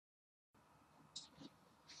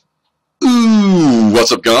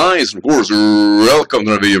What's up, guys? Of course, welcome to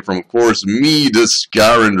another video from, of course, me, the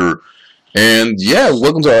Skyrander. And yeah,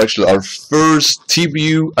 welcome to our first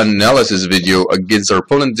TBU analysis video against our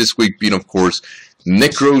opponent this week, being, of course,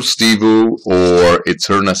 Necro Stevo or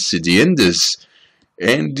Eterna Sidiendis.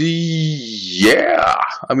 And yeah,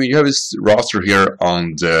 I mean, you have his roster here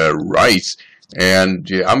on the right. And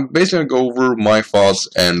yeah, I'm basically going to go over my thoughts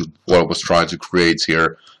and what I was trying to create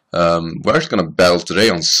here. We're actually going to battle today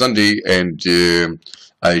on Sunday, and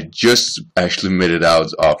I just actually made it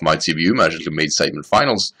out of my TBU match. I actually made segment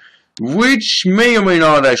finals, which may or may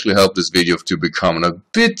not actually help this video to become a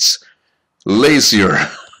bit lazier.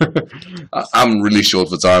 I'm really short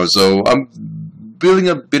for time, so I'm building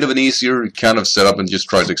a bit of an easier kind of setup and just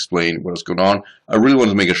try to explain what's going on. I really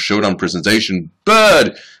wanted to make a showdown presentation,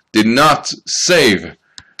 but did not save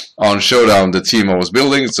on Showdown the team I was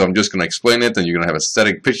building, so I'm just going to explain it, and you're going to have a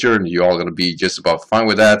static picture, and you're all going to be just about fine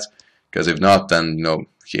with that, because if not, then no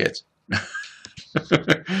shit. So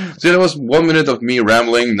that was 1 minute of me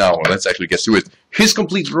rambling. Now let's actually get to it. His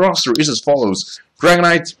complete roster is as follows: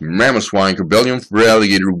 Dragonite, Mamoswine, Cobellion,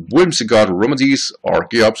 Alligator, Whimsicott, Romadis,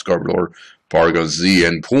 Archeops, Garbodor, Paragon Z,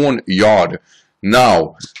 and Pawniard.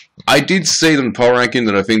 Now, I did say in the power ranking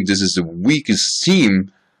that I think this is the weakest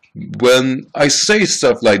team. When I say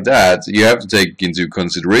stuff like that, you have to take into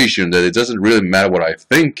consideration that it doesn't really matter what I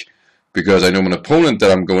think, because I know an opponent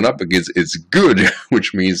that I'm going up against is good,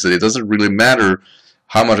 which means that it doesn't really matter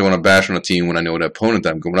how much I want to bash on a team when I know the opponent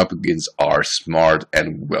that I'm going up against are smart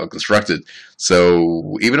and well constructed.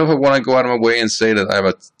 So even if I want to go out of my way and say that I have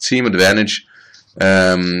a team advantage,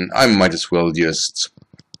 I might as well just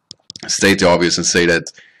state the obvious and say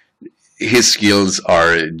that his skills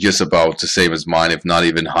are just about the same as mine, if not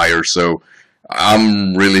even higher, so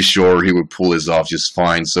I'm really sure he would pull this off just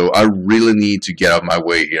fine. So I really need to get out of my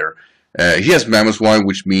way here. He has Mamoswine,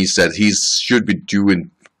 which means that he should be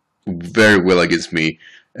doing very well against me.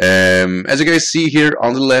 As you guys see here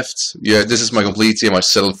on the left, yeah, this is my complete team I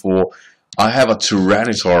settled for. I have a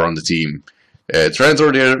Tyranitar on the team.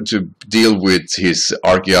 Tyranitar there to deal with his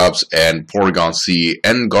Archeops and Porygon C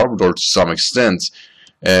and Garbodor to some extent.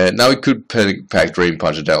 Now he could pack Drain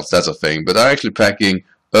Punch and Delta, that's a thing, but I'm actually packing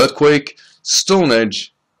Earthquake, Stone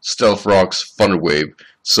Edge, Stealth Rocks, Thunder Wave.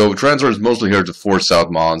 So Tyranitar is mostly here to force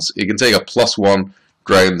out mons. He can take a +1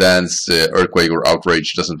 Dragon Dance, Earthquake, or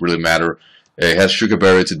Outrage, doesn't really matter. It has Sugar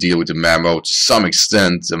Berry to deal with the Mamo to some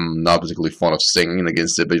extent. I'm not particularly fond of stinging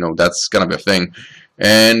against it, but you know, that's gonna be a thing.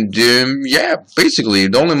 And yeah, basically,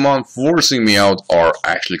 the only mon forcing me out are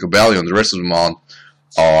actually Cobellion. The rest of the mon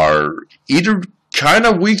are either kind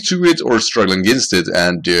of weak to it or struggling against it,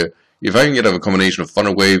 and if I can get a combination of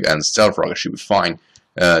Thunder Wave and Stealth Rock, I should be fine.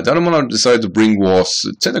 The other one I decided to bring was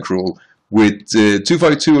Tentacruel with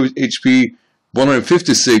 252 HP,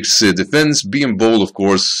 156 defense, being bold, of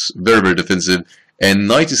course, very, very defensive, and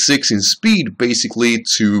 96 in speed, basically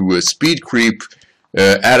to speed creep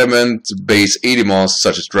adamant base 80 mons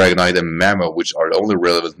such as Dragonite and Mamo, which are the only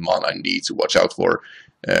relevant mon I need to watch out for.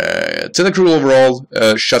 Tentacruel overall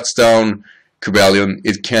shuts down Cobellion.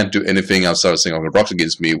 It can't do anything outside of saying I'm going to rocks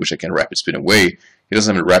against me, which I can rapid spin away. He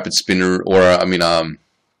doesn't have a rapid spinner, or a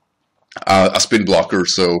spin blocker,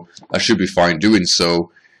 so I should be fine doing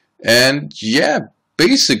so. And yeah,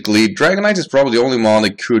 basically, Dragonite is probably the only mon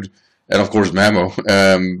that could, and of course Mamo,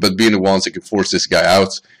 but being the ones that can force this guy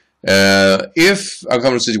out. If I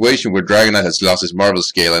come in a situation where Dragonite has lost his Marvel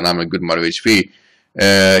Scale and I'm a good amount of HP,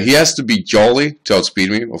 he has to be jolly to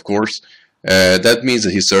outspeed me, of course. That means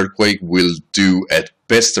that his Earthquake will do at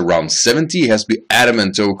best around 70. He has to be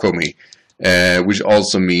adamant to Oko me, which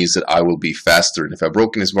also means that I will be faster. And if I've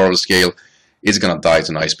broken his Marvel Scale, it's gonna die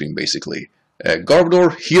to an Ice Beam, basically.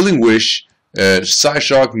 Garbodor, Healing Wish,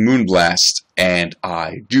 Psyshock, Moonblast, and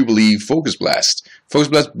I do believe Focus Blast. Focus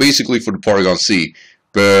Blast basically for the Paragon C.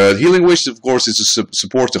 But Healing Wish, of course, is to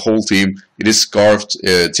support the whole team. It is scarfed,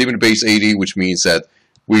 team in base 80, which means that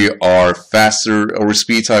we are faster, or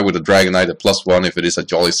speed tie with a Dragonite at +1 if it is a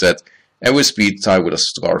Jolly set, and with speed tie with a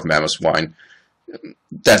Scarf Mamoswine.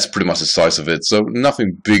 That's pretty much the size of it, so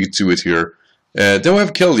nothing big to it here. Then we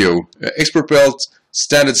have Keldeo, Expert Belt,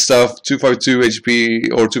 standard stuff, 252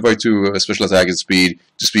 HP, or 252 special attack and speed,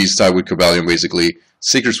 to speed tie with Cobellion basically.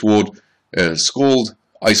 Sacred Sword, Scold,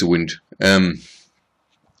 Icy Wind.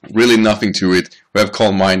 Really nothing to it. We have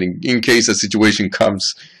Calm Mind in case a situation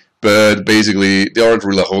comes. But basically, there aren't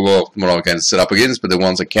really a whole lot more I can set up against, but the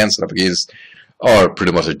ones I can set up against are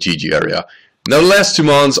pretty much a GG area. Now, the last two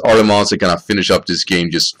mons are the mons that kind of finish up this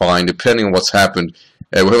game just fine, depending on what's happened.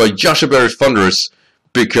 We have a Yasha Berry Thunderous,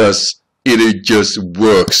 because it just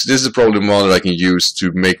works. This is probably the mon that I can use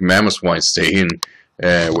to make Mamoswine stay in.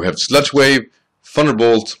 We have Sludge Wave,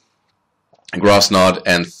 Thunderbolt, Grass Knot,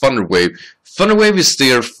 and Thunder Wave. Thunder Wave is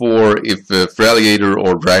there for if Feraligatr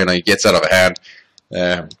or Dragonite gets out of hand.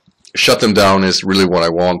 Shut them down is really what I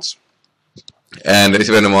want. And if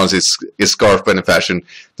anyone wants is Scarf by any fashion,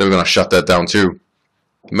 then we're gonna shut that down too.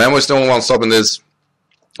 Mammoth no one stopping this.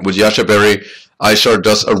 With Yasha Berry, Ishard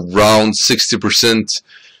does around 60%.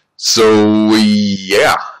 So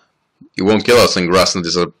yeah, it won't kill us, and Grassland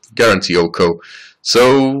is a guarantee OCO.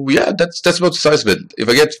 So yeah, that's about the size of it. If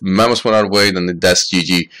I get Mammoth one out of the way, then that's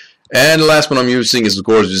GG. And the last one I'm using is, of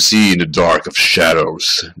course, you see in the dark of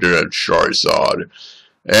shadows, the Charizard.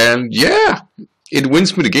 And yeah, it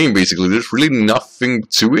wins me the game basically. There's really nothing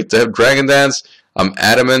to it. I have Dragon Dance, I'm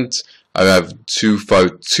adamant. I have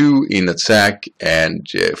 252 in attack and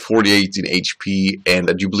 48 in HP, and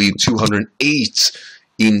I do believe 208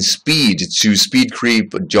 in speed to Speed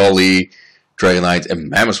Creep, Jolly, Dragonite,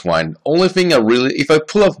 and Mamoswine. Only thing I really, if I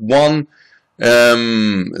pull off one,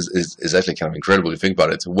 is actually kind of incredible if you think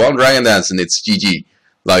about it. One Dragon Dance and it's GG.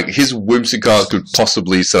 Like, his Whimsicott could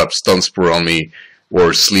possibly set up Stun Spore on me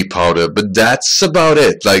or Sleep Powder, but that's about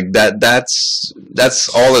it. Like, that's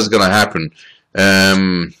all that's gonna happen.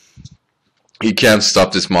 He can't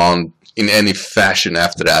stop this mon in any fashion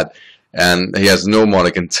after that, and he has no mon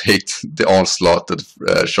that can take the onslaught that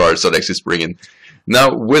Charizard X is bringing.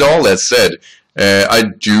 Now, with all that said, I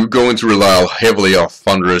do going to rely heavily on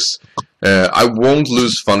Thundurus. I won't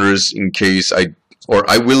lose Thundurus in case I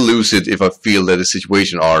will lose it if I feel that the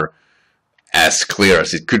situation are as clear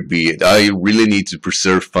as it could be. I really need to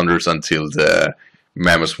preserve Thundurus until the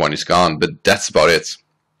Mammoth one is gone, but that's about it.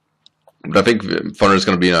 But I think Thundurus is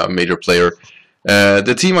going to be a major player.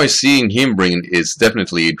 The team I'm seeing him bring is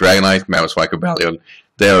definitely Dragonite, Mamoswine, Cobalion.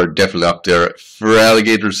 They are definitely up there.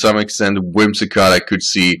 Feraligatr to some extent, Whimsicott I could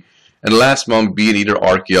see. And the last one being either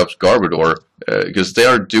Archeops, Garbodor, because they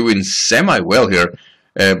are doing semi-well here.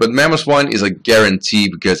 But Mamoswine is a guarantee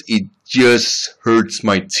because it just hurts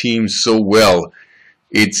my team so well.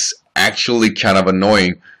 It's actually kind of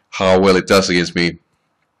annoying how well it does against me.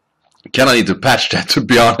 Kinda need to patch that, to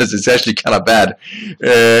be honest. It's actually kind of bad.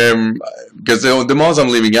 Because the mons I'm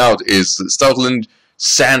leaving out is Stoutland,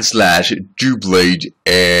 Sandslash, Dewblade,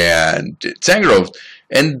 and Tangrowth.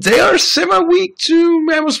 And they are semi-weak to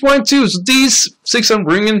Mamoswine too. So these 6 I'm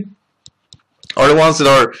bringing are the ones that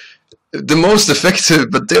are the most effective,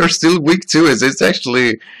 but they're still weak to it. It's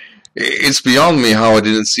actually, it's beyond me how I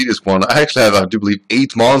didn't see this one. I actually have, I do believe,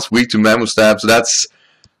 8 mons weak to Mamostab, so that's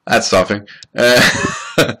something.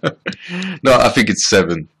 No, I think it's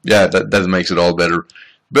 7. Yeah, that makes it all better.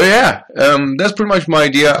 But yeah, that's pretty much my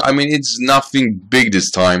idea. I mean, it's nothing big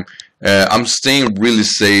this time. I'm staying really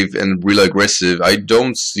safe and really aggressive. I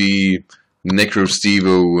don't see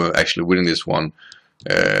Necrostevo actually winning this one.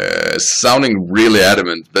 Sounding really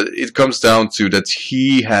adamant, but it comes down to that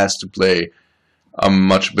he has to play a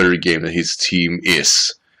much better game than his team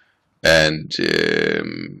is. And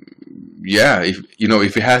yeah,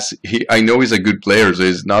 if he has, I know he's a good player, so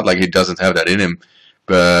it's not like he doesn't have that in him.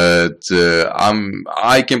 But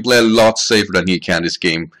I can play a lot safer than he can this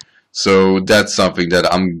game, so that's something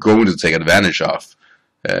that I'm going to take advantage of.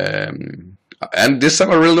 And this time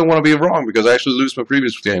I really don't want to be wrong because I actually lose my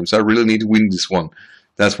previous games. I really need to win this one.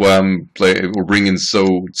 That's why we're bringing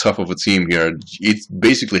so tough of a team here. It's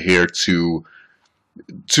basically here to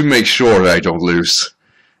make sure that I don't lose.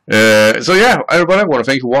 So yeah, everybody, I want to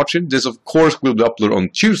thank you for watching. This, of course, will be uploaded on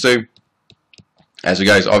Tuesday, as you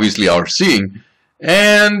guys obviously are seeing.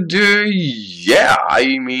 And yeah,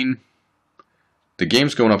 I mean, the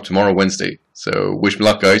game's going up tomorrow, Wednesday. So wish me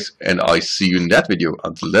luck, guys, and I'll see you in that video.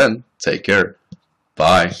 Until then, take care.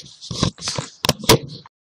 Bye.